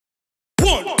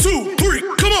1, 2, 3,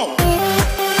 come on.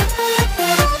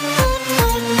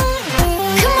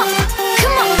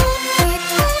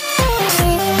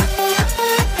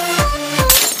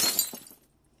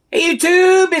 Hey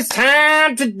YouTube, it's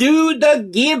time to do the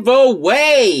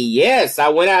giveaway. Yes, I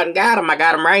went out and got them. I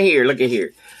got them right here. Look at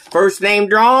here. First name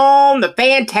drawn, the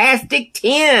Fantastic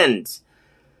Tens.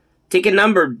 Ticket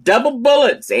number double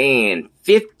bullets and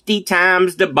 50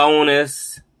 times the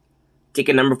bonus.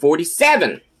 Ticket number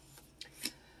 47.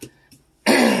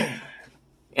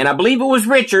 And I believe it was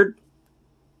Richard.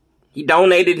 He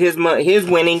donated his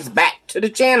winnings back to the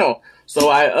channel. So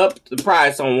I upped the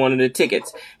price on one of the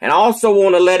tickets. And I also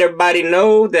want to let everybody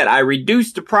know that I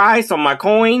reduced the price on my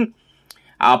coin.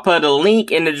 I'll put a link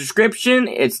in the description.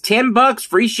 It's $10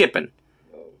 free shipping.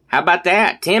 How about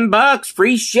that? $10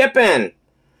 free shipping.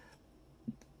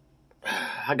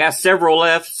 I got several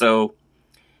left, so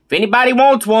if anybody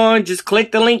wants one, just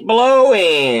click the link below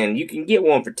and you can get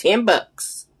one for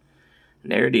 $10.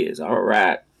 There it is. All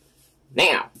right.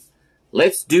 Now,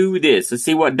 let's do this. Let's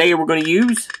see what day we're going to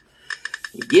use.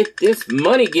 Get this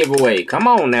money giveaway. Come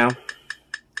on now.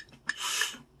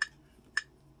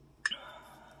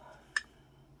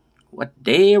 What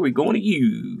day are we going to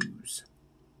use?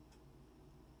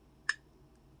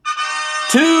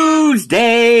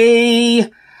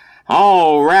 Tuesday.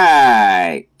 All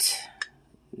right.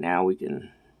 Now we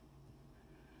can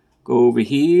go over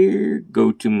here.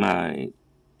 Go to my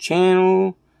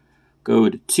channel. Go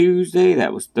to Tuesday.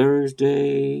 That was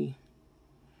Thursday.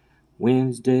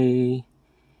 Wednesday.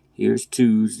 Here's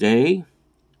Tuesday.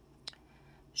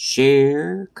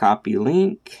 Share, copy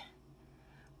link.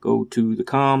 Go to the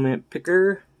comment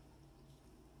picker.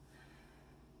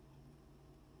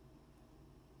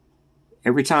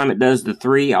 Every time it does the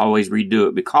 3, I always redo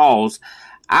it because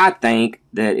I think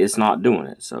that it's not doing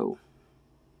it. So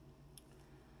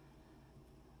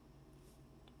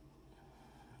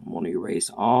I'm going to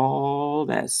erase all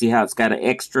that. See how it's got an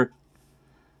extra?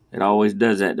 It always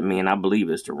does that to me, and I believe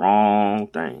it's the wrong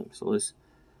thing. So let's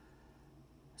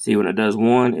see when it does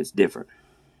 1, it's different.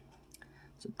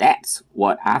 So that's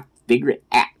what I figured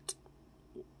out.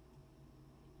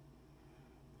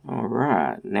 All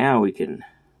right, now we can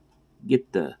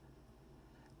get the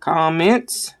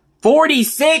comments.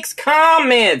 46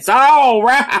 comments. All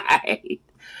right.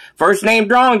 First name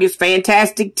drawn gets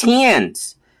Fantastic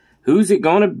Tens. Who's it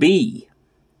going to be?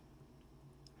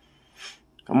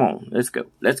 Come on, let's go,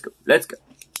 let's go, let's go.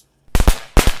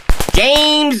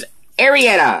 James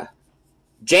Arietta.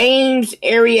 James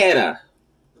Arietta.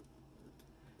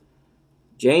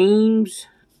 James,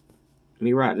 let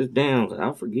me write this down because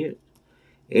I'll forget.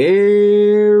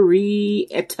 Arietta.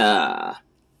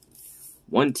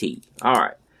 1 T. All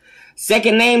right.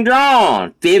 Second name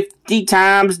drawn. 50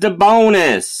 times the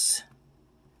bonus.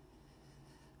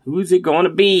 Who's it going to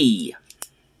be?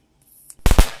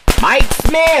 Mike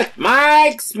Smith.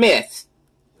 Mike Smith.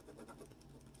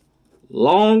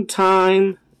 Long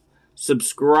time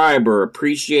subscriber.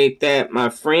 Appreciate that, my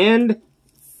friend.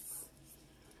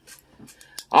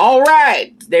 All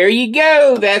right. There you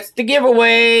go. That's the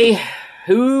giveaway.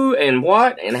 Who and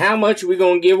what and how much are we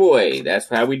going to give away? That's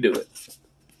how we do it.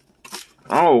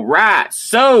 All right.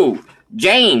 So,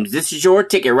 James, this is your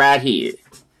ticket right here.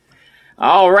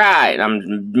 All right.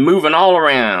 I'm moving all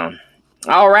around.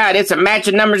 All right, it's a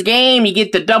matching numbers game. You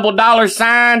get the double dollar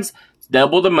signs, it's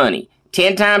double the money.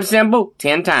 10 times symbol,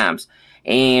 10 times.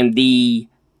 And the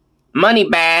money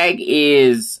bag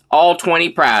is all 20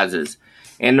 prizes.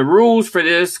 And the rules for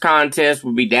this contest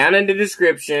will be down in the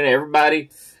description. Everybody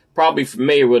probably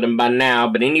familiar with them by now.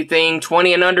 But anything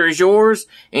 20 and under is yours.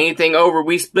 Anything over,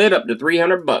 we split up to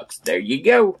 $300. There you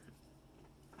go.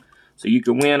 So you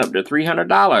can win up to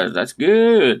 $300. That's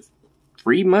good.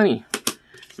 Free money.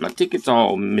 My ticket's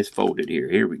all misfolded here.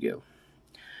 Here we go.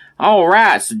 All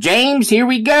right. So, James, here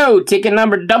we go. Ticket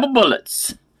number double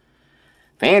bullets.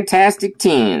 Fantastic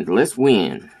Tens. Let's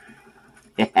win.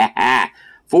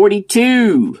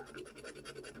 42.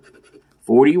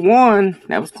 41.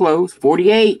 That was close.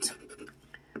 48.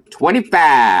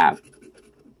 25.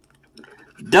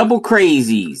 Double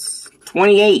crazies.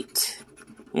 28.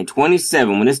 And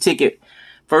 27. When this ticket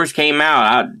first came out,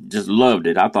 I just loved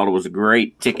it. I thought it was a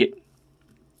great ticket.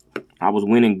 I was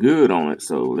winning good on it,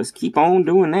 so let's keep on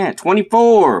doing that.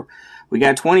 24. We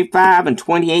got 25 and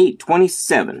 28,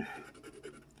 27.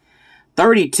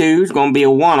 32 is going to be a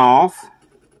one-off.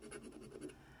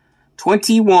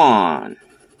 21.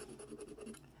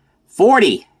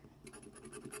 40.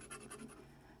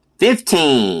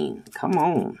 15. Come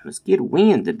on, let's get a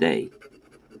win today.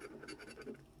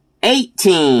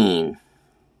 18.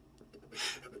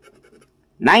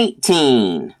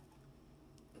 19.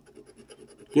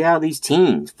 Get out of these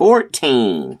teens.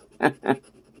 14.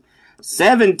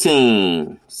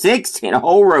 17. 16. A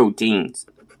whole row of teens.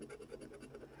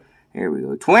 Here we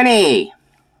go. 20.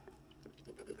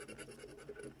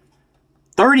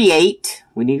 38.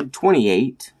 We needed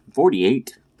 28.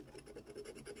 48.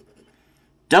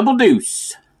 Double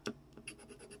deuce.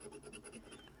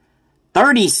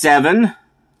 37.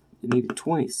 We needed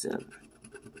 27.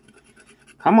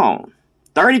 Come on.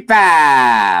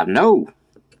 35. No.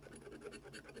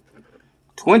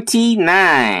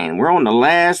 29. We're on the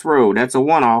last row. That's a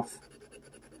one-off.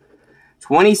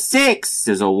 26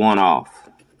 is a one-off.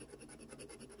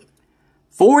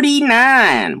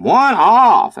 49.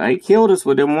 One-off. They killed us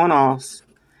with them one-offs.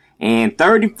 And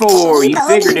 34. You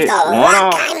figured it.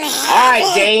 One-off.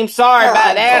 Alright, James. Sorry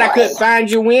about that. I couldn't find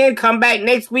your win. Come back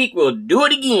next week. We'll do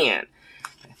it again.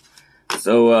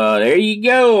 So, there you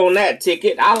go on that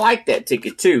ticket. I like that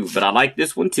ticket too, but I like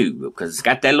this one too, because it's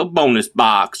got that little bonus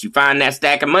box. You find that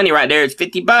stack of money right there, it's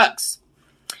 50 bucks.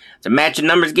 It's a matching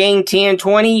numbers game, 10,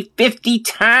 20, 50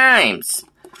 times.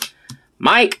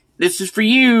 Mike, this is for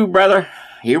you, brother.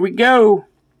 Here we go.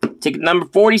 Ticket number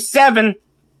 47.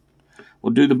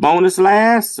 We'll do the bonus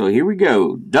last, so here we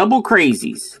go. Double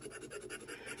crazies.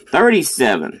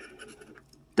 37.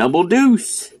 Double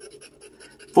deuce.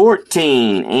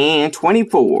 14 and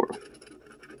 24.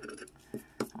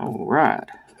 All right.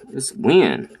 Let's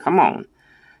win. Come on.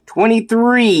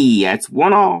 23. That's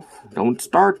one off. Don't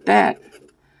start that.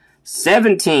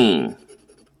 17.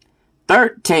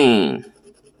 13.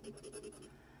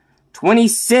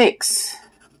 26.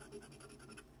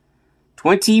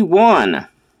 21.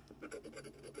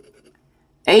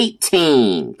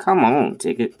 18. Come on,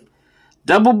 ticket.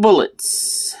 Double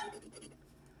bullets.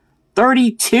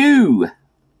 32.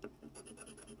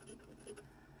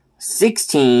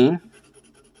 16,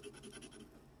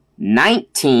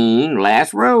 19,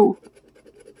 last row,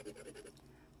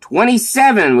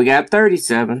 27, we got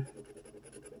 37,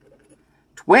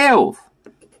 12,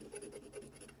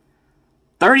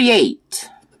 38,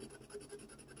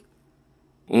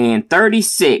 and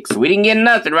 36. We didn't get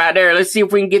nothing right there. Let's see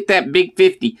if we can get that big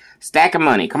 50 stack of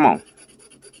money. Come on.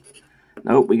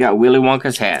 Nope, we got Willy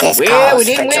Wonka's hat. Well, we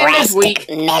didn't win this week.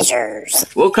 Measures.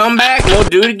 We'll come back. We'll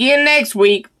do it again next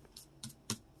week.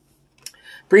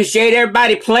 Appreciate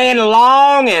everybody playing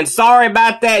along, and sorry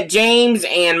about that, James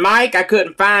and Mike. I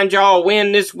couldn't find y'all a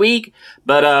win this week,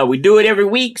 but we do it every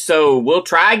week, so we'll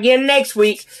try again next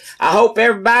week. I hope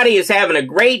everybody is having a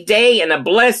great day and a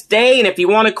blessed day, and if you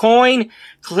want a coin,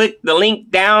 click the link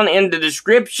down in the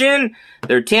description.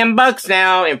 They're 10 bucks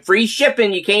now, and free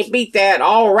shipping. You can't beat that.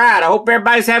 All right, I hope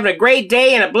everybody's having a great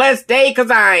day and a blessed day, because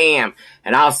I am.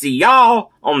 And I'll see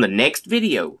y'all on the next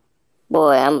video.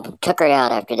 Boy, I'm tuckered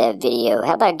out after that video.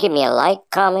 How about give me a like,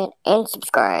 comment, and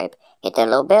subscribe. Hit that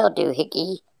little bell,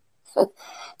 doohickey.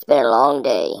 It's been a long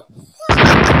day.